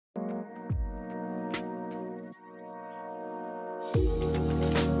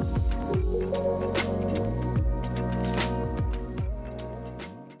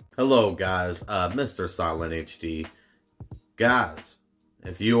Hello guys, Mr. Silent HD. Guys,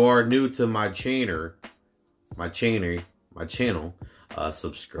 if you are new to my channel,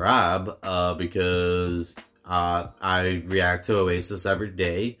 subscribe, because I react to Oasis every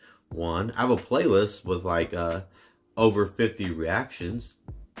day. One, I have a playlist with like over 50 reactions.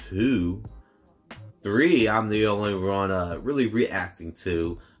 Two, three, I'm the only one really reacting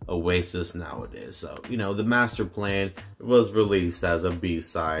to Oasis nowadays. So, you know, the Masterplan was released as a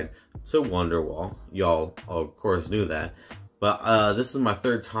B-side to Wonderwall. Y'all, of course, knew that. But this is my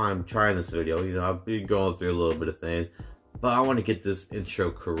third time trying this video. You know, I've been going through a little bit of things. But I want to get this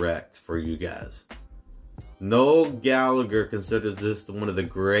intro correct for you guys. Noel Gallagher considers this one of the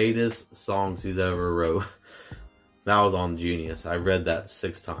greatest songs he's ever wrote. That was on Genius. I read that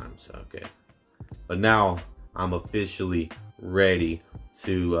 6 times. Okay. But now I'm officially ready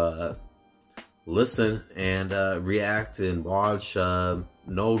to listen and react and watch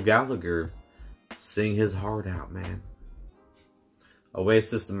Noel Gallagher sing his heart out, man.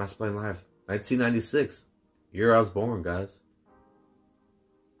 Oasis, the Masterplan Live, 1996. Year I was born, guys.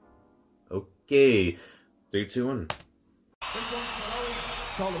 Okay, 3, 2, 1. This one's for Owen.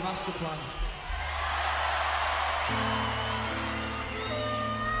 It's called the Masterplan.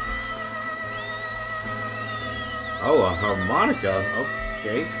 Oh, a harmonica.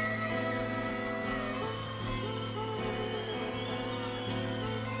 Okay.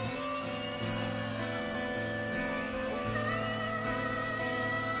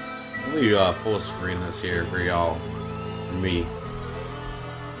 Let me full screen this here for y'all. Me.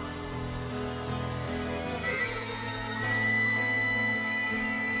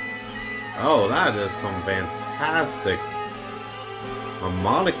 Oh, that is some fantastic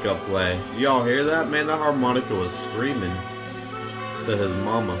harmonica play. Y'all hear that? Man, that harmonica was screaming to his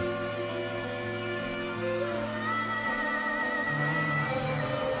mama.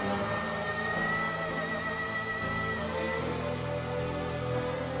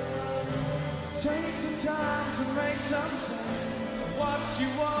 Take the time to make some sense of what you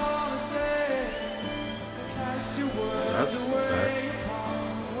want to say. Cast your words away upon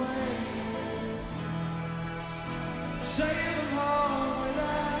the waves. Sail them home with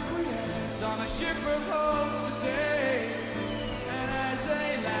acquiescence on a ship of hope today. And as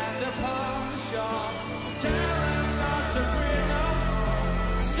they land upon the shore, tell them not to fear no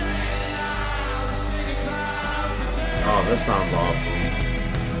more. Say it loud, the stinging cloud today. Oh, this sounds awesome.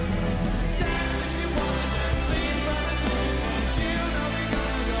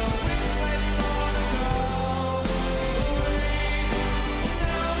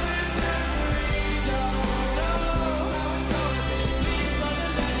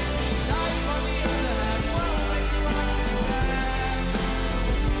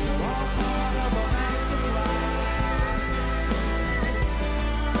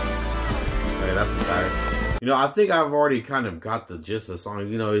 You know, I think I've already kind of got the gist of the song.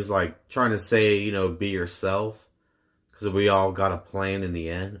 You know, he's like trying to say, you know, be yourself. Because we all got a plan in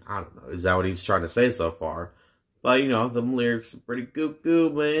the end. I don't know. Is that what he's trying to say so far? But, you know, the lyrics are pretty cool,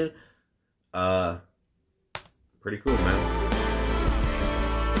 man. Pretty cool, man.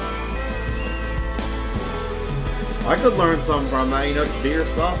 I could learn something from that. You know, just be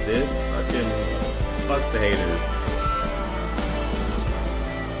yourself, dude. Fuck the haters.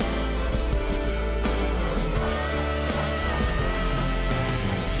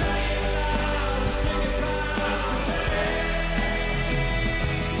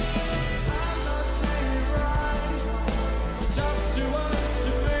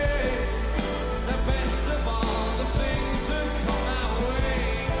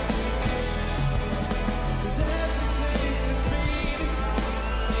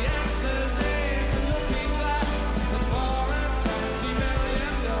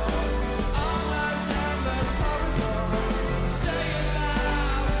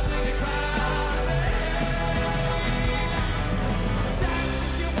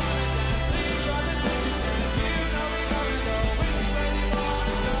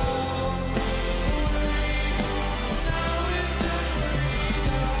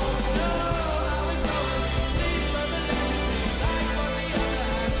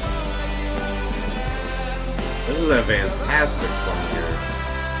 This is a fantastic song here.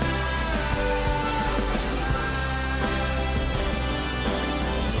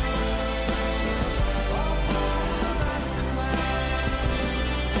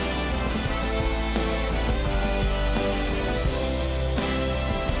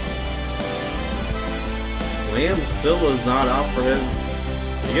 Liam still is not out for his.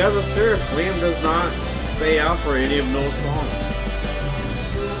 You guys are serious. Liam does not stay out for any of Noel's songs.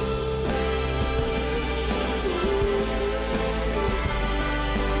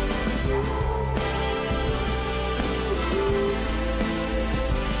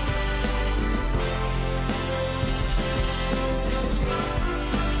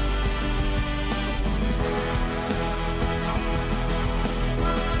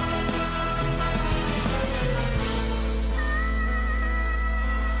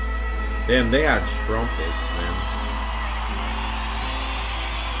 Damn, they had trumpets, man.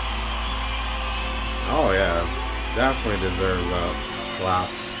 Oh yeah, definitely deserves a clap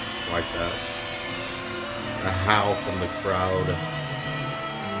like that. A howl from the crowd.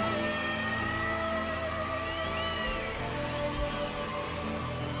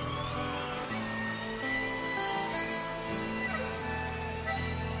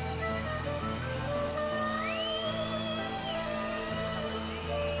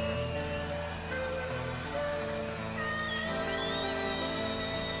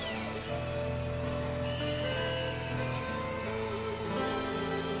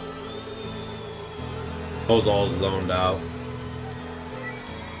 I was all zoned out.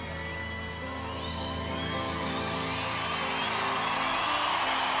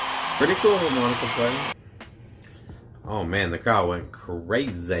 Pretty cool harmonica playing. Oh man, the crowd went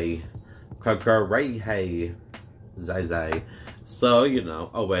crazy. Crazy. Zay. So, you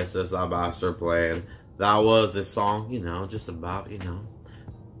know, Oasis, our Masterplan. That was a song, you know, just about, you know,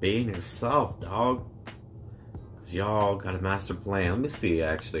 being yourself, dog. Cause y'all got a master plan. Let me see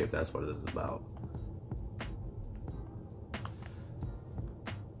actually if that's what it is about.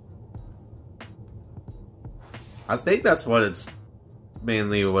 I think that's what it's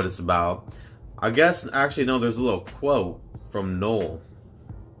mainly what it's about. I guess actually no, there's a little quote from Noel.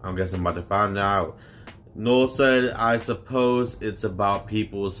 I guess I'm about to find out. Noel said, "I suppose it's about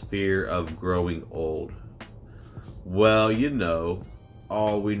people's fear of growing old." Well, you know,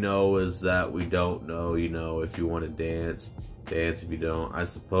 all we know is that we don't know. You know, if you want to dance, dance. If you don't, I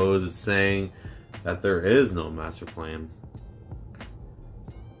suppose it's saying that there is no master plan.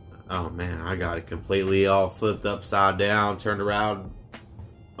 Oh man, I got it completely all flipped upside down, turned around,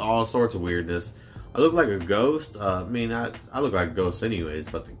 all sorts of weirdness. I look like a ghost. I mean, I look like a ghost anyways,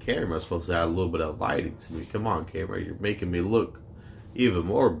 but the camera's supposed to add a little bit of lighting to me. Come on, camera, you're making me look even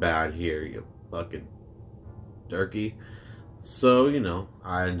more bad here, you fucking turkey. So, you know,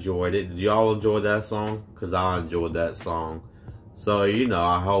 I enjoyed it. Did y'all enjoy that song? Because I enjoyed that song. So, you know,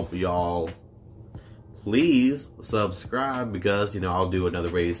 I hope y'all please subscribe because, you know, I'll do another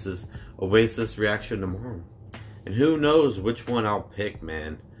Oasis reaction tomorrow. And who knows which one I'll pick,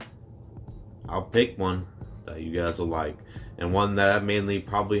 man. I'll pick one that you guys will like. And one that I mainly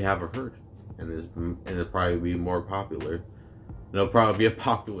probably haven't heard. And it'll probably be more popular. It'll probably be a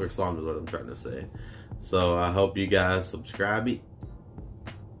popular song is what I'm trying to say. So I hope you guys subscribe.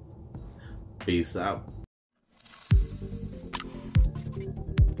 Peace out.